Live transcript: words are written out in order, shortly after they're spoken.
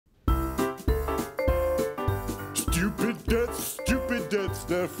Stupid deaths,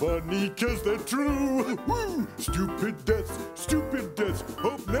 they're funny 'cause they're true. Woo! Stupid deaths,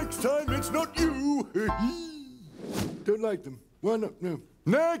 hope next time it's not you. Don't like them. Why not? No.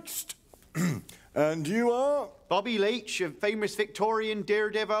 Next! And you are? Bobby Leach, a famous Victorian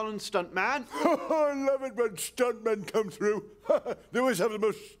daredevil and stuntman. I love it when stuntmen come through. They always have the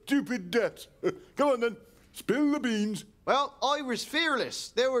most stupid deaths. Come on then, spill the beans. Well, I was fearless.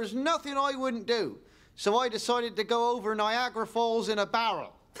 There was nothing I wouldn't do. So I decided to go over Niagara Falls in a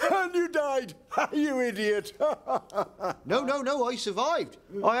barrel. And you died, you idiot. No, I survived.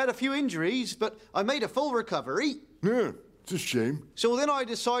 I had a few injuries, but I made a full recovery. Yeah, it's a shame. So then I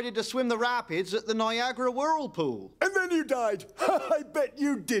decided to swim the rapids at the Niagara Whirlpool. And then you died. I bet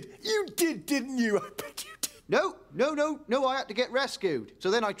you did. You did, didn't you? I bet you did. No, I had to get rescued. So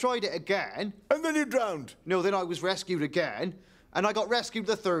then I tried it again. And then you drowned. No, then I was rescued again. And I got rescued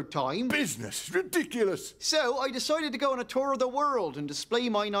the third time. Business, ridiculous. So I decided to go on a tour of the world and display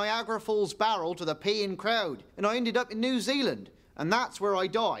my Niagara Falls barrel to the paying crowd. And I ended up in New Zealand. And that's where I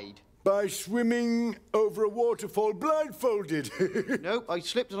died. By swimming over a waterfall blindfolded. Nope, I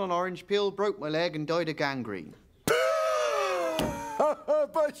slipped on an orange peel, broke my leg and died of gangrene.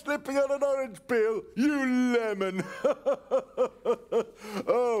 By slipping on an orange peel, you lemon.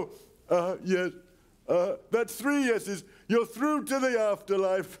 Yes. That's 3 yeses. You're through to the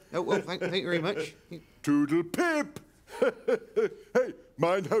afterlife. Oh, well, thank you very much. Toodle pip. Hey,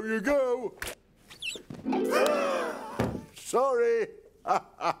 mind how you go. Sorry.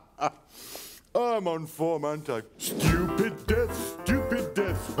 I'm on form, aren't I? Stupid deaths.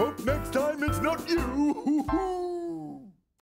 Hope next time it's not you.